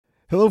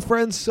Hello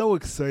friends, so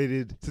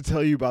excited to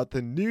tell you about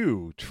the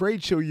new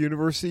Trade Show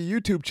University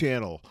YouTube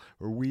channel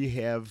where we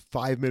have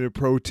 5-minute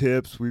pro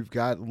tips, we've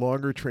got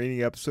longer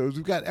training episodes,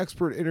 we've got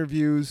expert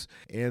interviews,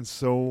 and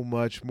so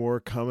much more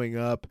coming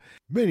up.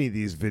 Many of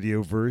these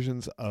video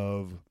versions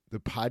of the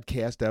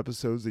podcast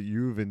episodes that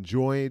you've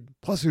enjoyed.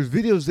 Plus there's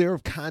videos there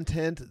of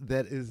content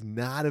that is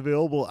not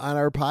available on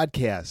our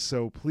podcast.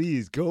 So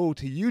please go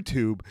to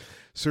YouTube,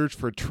 search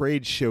for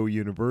Trade Show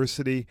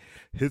University,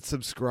 hit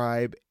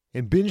subscribe,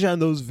 and binge on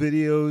those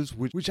videos,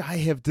 which I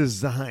have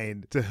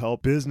designed to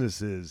help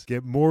businesses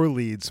get more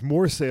leads,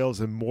 more sales,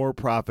 and more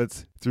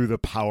profits through the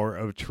power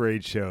of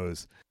trade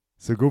shows.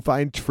 So go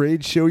find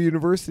Trade Show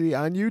University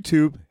on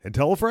YouTube and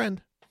tell a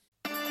friend.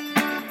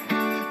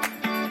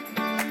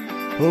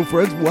 Hello,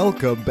 friends.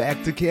 Welcome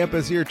back to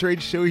campus here at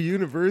Trade Show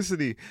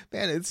University.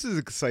 Man, this is an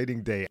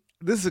exciting day.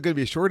 This is going to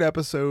be a short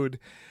episode,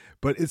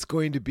 but it's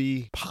going to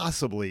be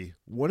possibly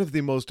one of the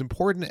most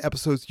important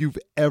episodes you've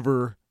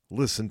ever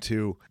listen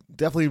to.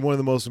 Definitely one of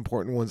the most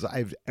important ones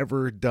I've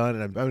ever done,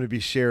 and I'm going to be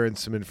sharing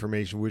some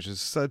information which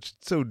is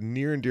so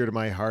near and dear to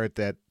my heart,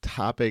 that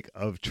topic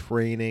of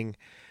training.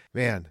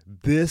 Man,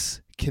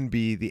 this can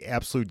be the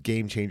absolute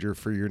game changer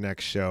for your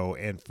next show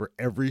and for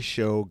every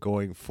show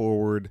going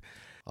forward.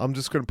 I'm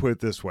just going to put it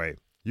this way.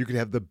 You could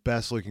have the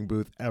best looking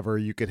booth ever.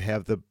 You could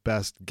have the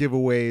best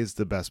giveaways,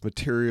 the best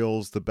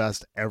materials, the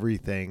best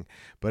everything.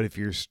 But if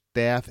your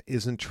staff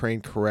isn't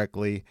trained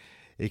correctly,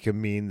 it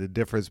can mean the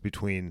difference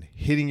between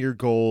hitting your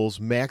goals,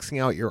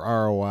 maxing out your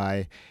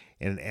ROI,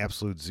 and an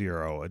absolute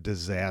zero, a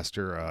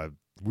disaster.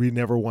 We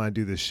never want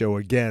to do this show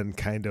again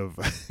kind of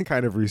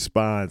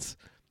response.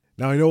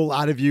 Now, I know a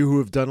lot of you who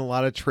have done a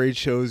lot of trade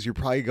shows, you're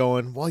probably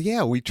going, well,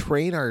 yeah, we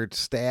train our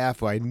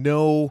staff. We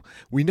know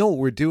what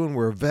we're doing.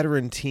 We're a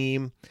veteran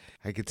team.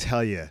 I could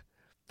tell you,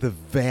 the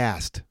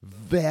vast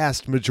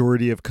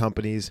majority of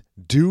companies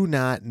do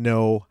not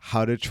know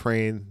how to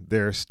train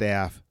their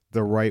staff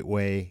the right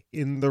way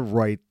in the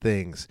right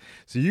things.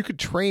 So you could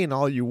train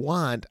all you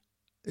want.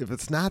 If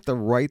it's not the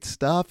right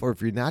stuff, or if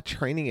you're not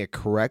training it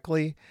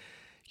correctly,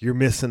 you're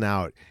missing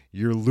out.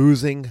 You're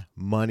losing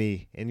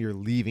money and you're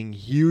leaving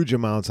huge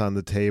amounts on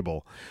the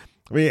table.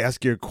 Let me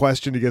ask you a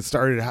question to get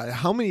started.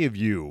 How many of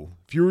you,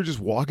 if you were just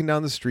walking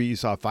down the street, you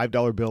saw a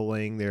 $5 bill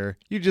laying there,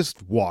 you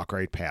just walk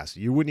right past it.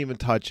 You wouldn't even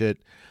touch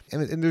it.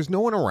 And there's no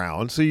one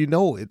around, so you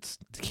know it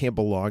can't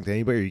belong to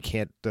anybody, or you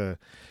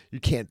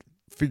can't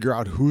figure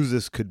out who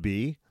this could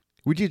be.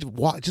 Would you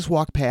just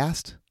walk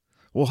past?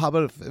 Well, how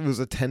about if it was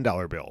a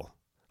 $10 bill?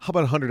 How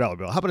about a $100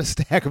 bill? How about a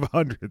stack of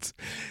hundreds?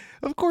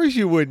 Of course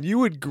you wouldn't. You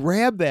would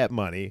grab that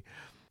money.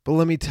 But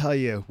let me tell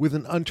you, with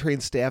an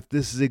untrained staff,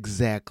 this is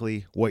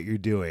exactly what you're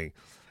doing.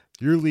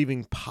 You're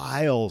leaving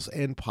piles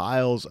and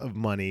piles of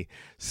money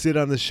sit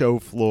on the show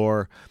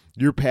floor.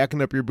 You're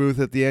packing up your booth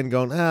at the end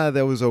going,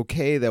 that was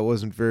okay. That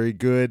wasn't very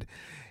good.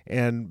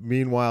 And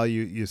meanwhile,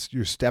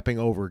 you're stepping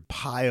over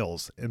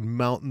piles and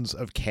mountains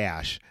of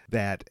cash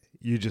that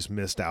you just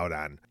missed out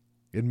on.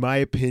 In my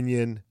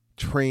opinion,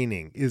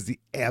 training is the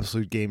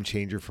absolute game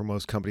changer for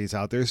most companies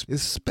out there,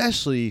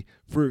 especially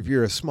for if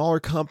you're a smaller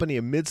company,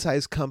 a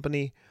mid-sized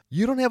company.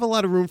 You don't have a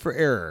lot of room for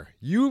error.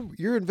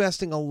 You're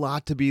investing a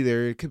lot to be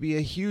there. It could be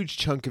a huge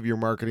chunk of your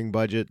marketing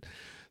budget.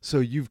 So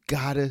you've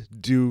got to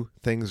do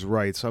things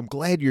right. So I'm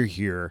glad you're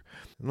here.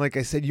 And like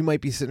I said, you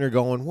might be sitting there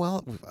going,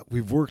 well,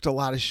 we've worked a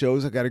lot of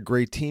shows. I've got a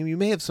great team. You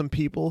may have some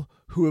people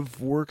who have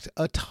worked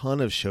a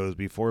ton of shows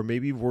before.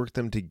 Maybe you've worked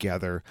them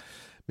together,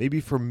 maybe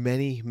for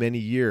many, many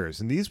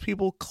years. And these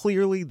people,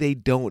 clearly, they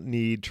don't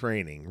need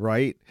training,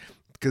 right?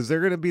 Because they're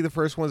going to be the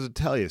first ones to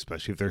tell you,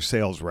 especially if they're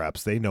sales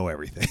reps. They know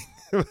everything.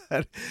 They're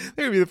going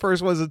to be the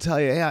first ones to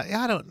tell you,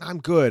 I'm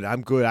good.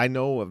 I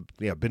know,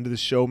 I've been to the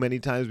show many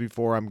times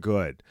before. I'm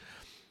good.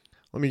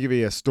 Let me give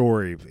you a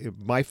story.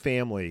 My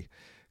family,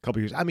 a couple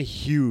years, I'm a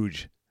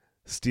huge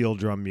steel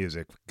drum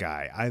music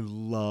guy. I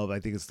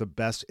think it's the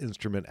best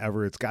instrument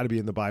ever. It's got to be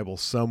in the Bible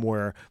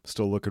somewhere. I'm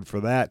still looking for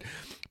that.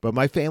 But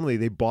my family,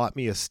 they bought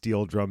me a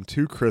steel drum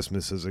 2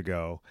 Christmases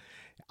ago.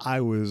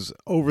 I was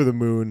over the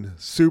moon,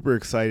 super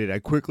excited. I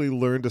quickly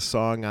learned a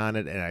song on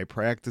it, and I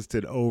practiced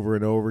it over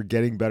and over,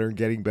 getting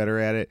better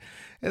at it.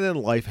 And then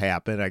life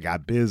happened. I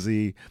got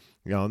busy.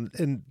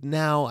 And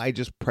now I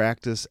just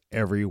practice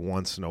every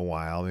once in a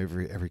while,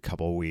 every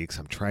couple of weeks.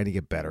 I'm trying to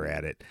get better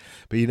at it.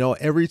 But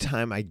every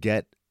time I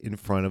get in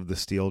front of the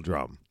steel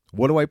drum,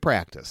 what do I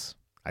practice?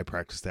 I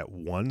practice that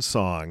one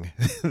song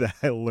that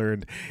I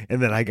learned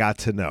and that I got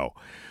to know.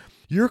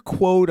 Your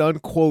quote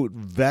unquote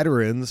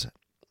veterans,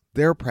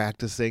 they're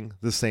practicing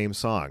the same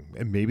song.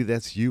 And maybe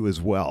that's you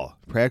as well.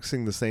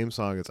 Practicing the same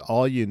song. It's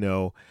all you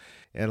know.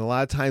 And a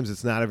lot of times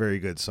it's not a very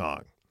good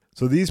song.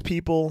 So these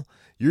people,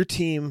 your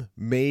team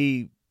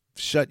may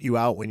shut you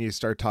out when you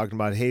start talking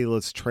about, hey,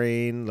 let's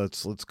train,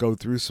 let's go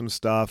through some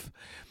stuff.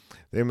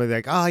 They might be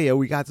like, oh, yeah,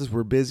 we got this.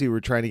 We're busy. We're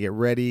trying to get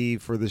ready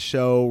for the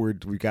show.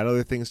 We got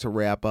other things to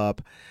wrap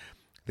up.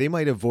 They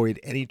might avoid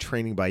any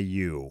training by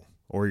you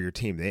or your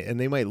team. And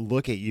they might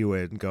look at you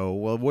and go,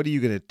 well, what are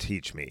you going to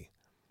teach me?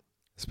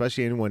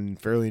 especially anyone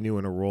fairly new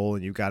in a role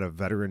and you've got a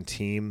veteran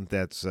team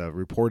that's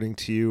reporting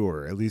to you,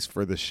 or at least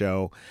for the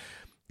show,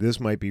 this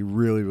might be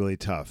really, really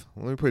tough.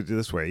 Let me put it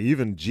this way.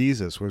 Even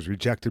Jesus was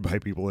rejected by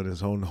people in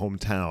his own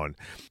hometown.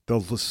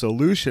 The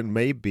solution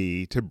may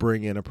be to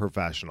bring in a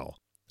professional.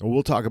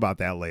 We'll talk about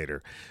that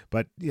later.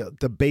 But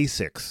the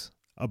basics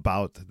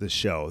about the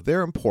show,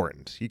 they're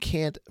important. You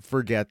can't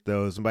forget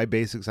those. And by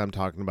basics, I'm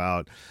talking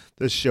about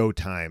the show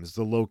times,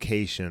 the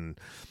location,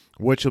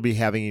 what you'll be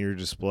having in your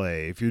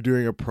display. If you're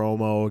doing a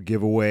promo, a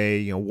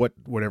giveaway, what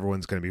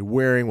everyone's going to be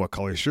wearing, what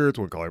color shirts,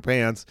 what color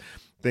pants,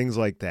 things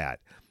like that.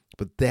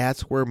 But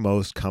that's where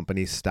most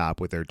companies stop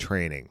with their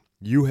training.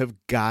 You have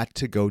got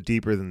to go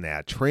deeper than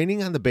that.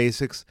 Training on the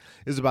basics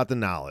is about the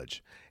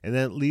knowledge, and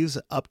then it leaves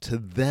up to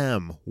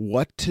them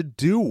what to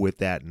do with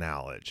that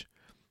knowledge.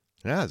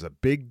 There's a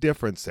big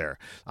difference there.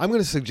 I'm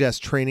going to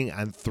suggest training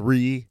on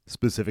 3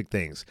 specific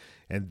things,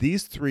 and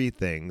these 3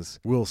 things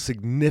will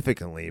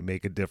significantly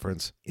make a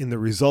difference in the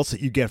results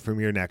that you get from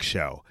your next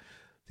show.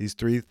 These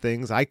 3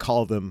 things, I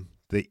call them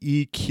the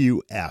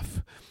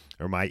EQF,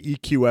 or my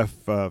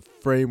EQF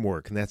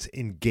framework, and that's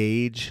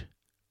engage,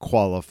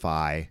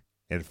 qualify,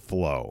 and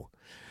flow.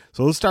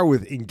 So let's start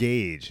with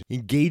engage.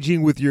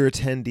 Engaging with your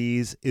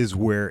attendees is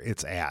where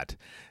it's at.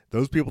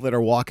 Those people that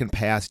are walking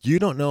past, you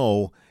don't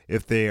know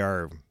if they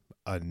are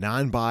a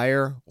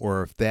non-buyer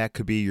or if that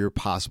could be your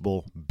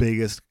possible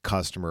biggest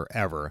customer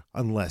ever,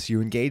 unless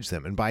you engage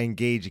them. And by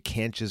engage, it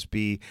can't just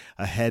be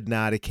a head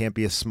nod. It can't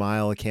be a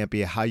smile. It can't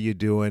be a how you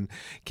doing.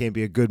 It can't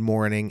be a good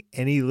morning.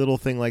 Any little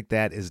thing like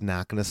that is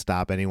not going to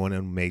stop anyone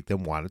and make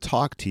them want to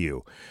talk to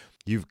you.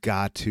 You've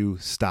got to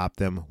stop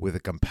them with a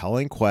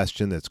compelling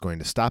question that's going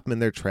to stop them in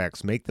their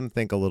tracks, make them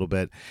think a little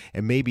bit,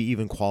 and maybe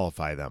even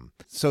qualify them.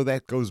 So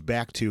that goes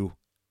back to,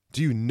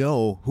 do you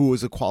know who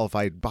is a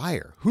qualified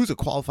buyer? Who's a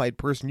qualified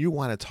person you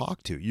want to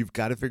talk to? You've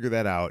got to figure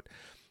that out.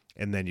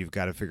 And then you've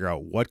got to figure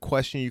out what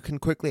question you can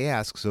quickly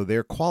ask so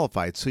they're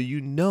qualified, so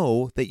you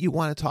know that you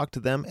want to talk to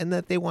them and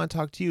that they want to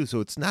talk to you. So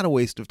it's not a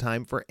waste of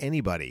time for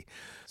anybody.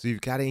 So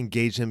you've got to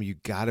engage them.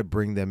 You've got to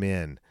bring them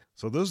in.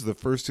 So those are the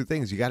first 2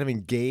 things. You got to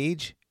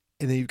engage,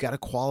 and then you've got to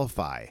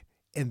qualify.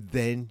 And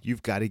then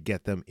you've got to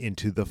get them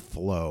into the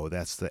flow.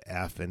 That's the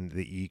F in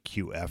the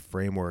EQF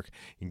framework.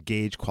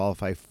 Engage,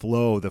 qualify,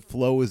 flow. The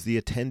flow is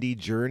the attendee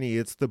journey.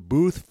 It's the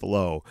booth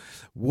flow.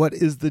 What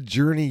is the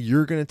journey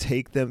you're going to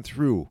take them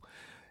through?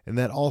 And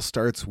that all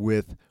starts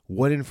with,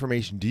 what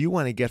information do you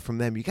want to get from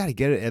them? You got to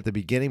get it at the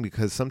beginning,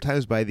 because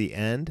sometimes by the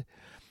end,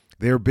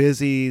 they're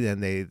busy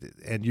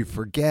and you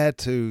forget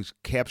to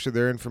capture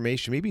their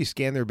information. Maybe you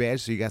scan their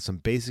badge so you got some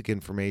basic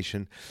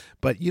information,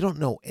 but you don't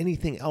know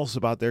anything else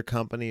about their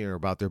company or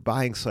about their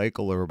buying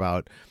cycle or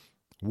about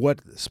what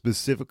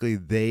specifically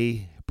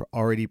they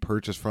already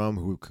purchased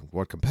from,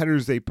 what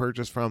competitors they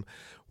purchased from.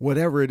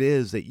 Whatever it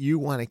is that you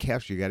want to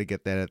capture, you got to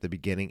get that at the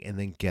beginning and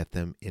then get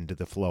them into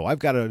the flow. I've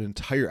got an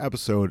entire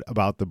episode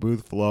about the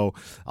booth flow.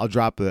 I'll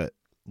drop the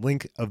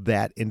link of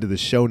that into the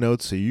show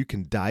notes so you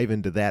can dive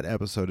into that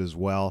episode as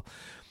well.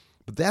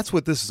 But that's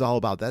what this is all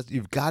about.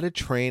 You've got to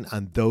train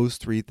on those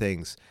 3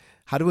 things: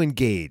 how to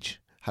engage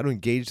the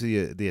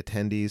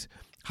attendees,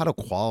 how to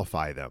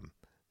qualify them.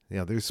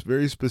 There's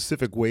very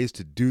specific ways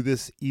to do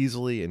this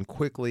easily and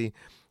quickly,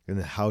 and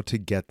how to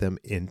get them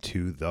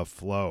into the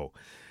flow.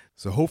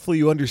 So hopefully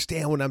you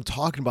understand what I'm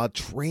talking about,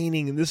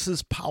 training. And this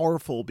is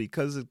powerful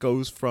because it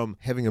goes from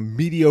having a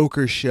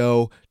mediocre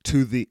show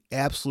to the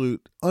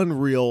absolute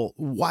unreal,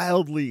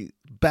 wildly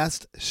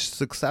best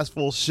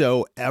successful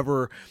show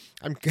ever.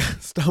 I'm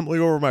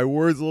stumbling over my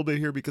words a little bit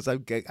here because I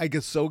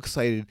get so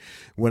excited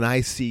when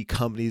I see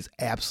companies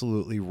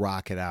absolutely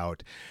rock it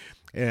out.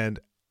 And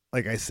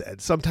like I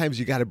said, sometimes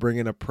you got to bring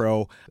in a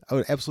pro. I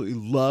would absolutely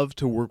love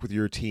to work with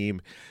your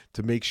team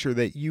to make sure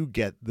that you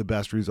get the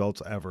best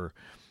results ever.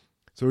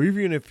 So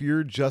even if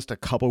you're just a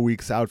couple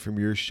weeks out from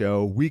your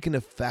show, we can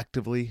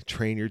effectively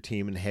train your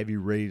team and have you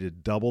ready to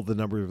double the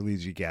number of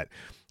leads you get.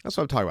 That's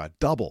what I'm talking about.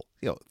 Double.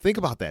 Think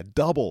about that.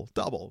 Double.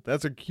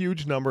 That's a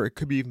huge number. It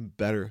could be even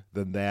better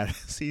than that. I've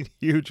seen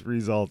huge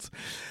results.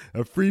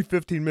 A free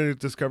 15-minute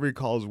discovery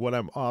call is what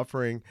I'm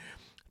offering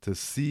to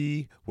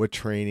see what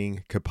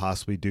training could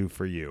possibly do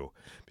for you,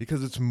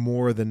 because it's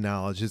more than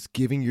knowledge. It's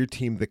giving your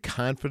team the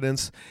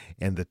confidence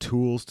and the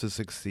tools to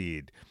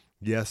succeed.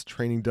 Yes,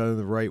 training done in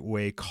the right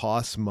way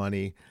costs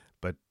money,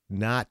 but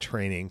not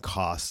training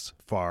costs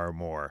far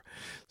more.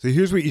 So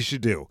here's what you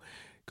should do.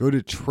 Go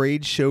to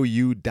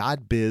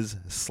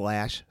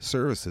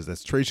tradeshowu.biz/services.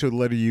 That's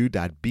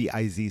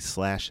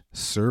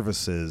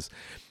tradeshowu.biz/services.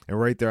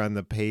 And right there on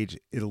the page,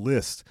 it'll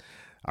list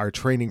our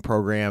training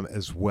program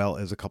as well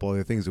as a couple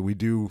other things that we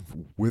do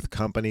with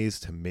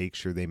companies to make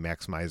sure they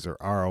maximize their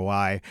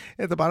ROI.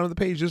 At the bottom of the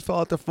page, just fill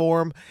out the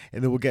form,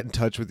 and then we'll get in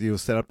touch with you. We'll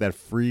set up that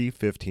free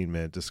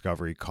 15-minute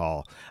discovery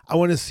call. I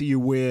want to see you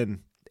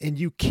win, and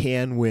you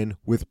can win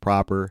with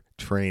proper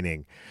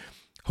training.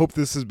 Hope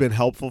this has been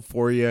helpful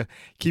for you.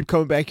 Keep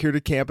coming back here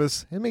to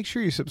campus, and make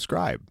sure you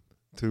subscribe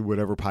to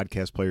whatever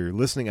podcast player you're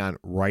listening on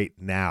right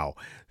now.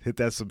 Hit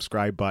that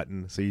subscribe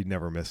button so you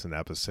never miss an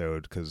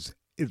episode, because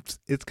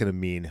it's going to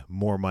mean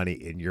more money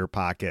in your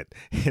pocket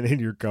and in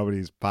your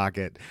company's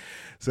pocket.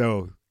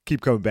 So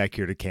keep coming back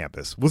here to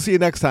campus. We'll see you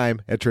next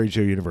time at Trade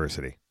Show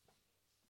University.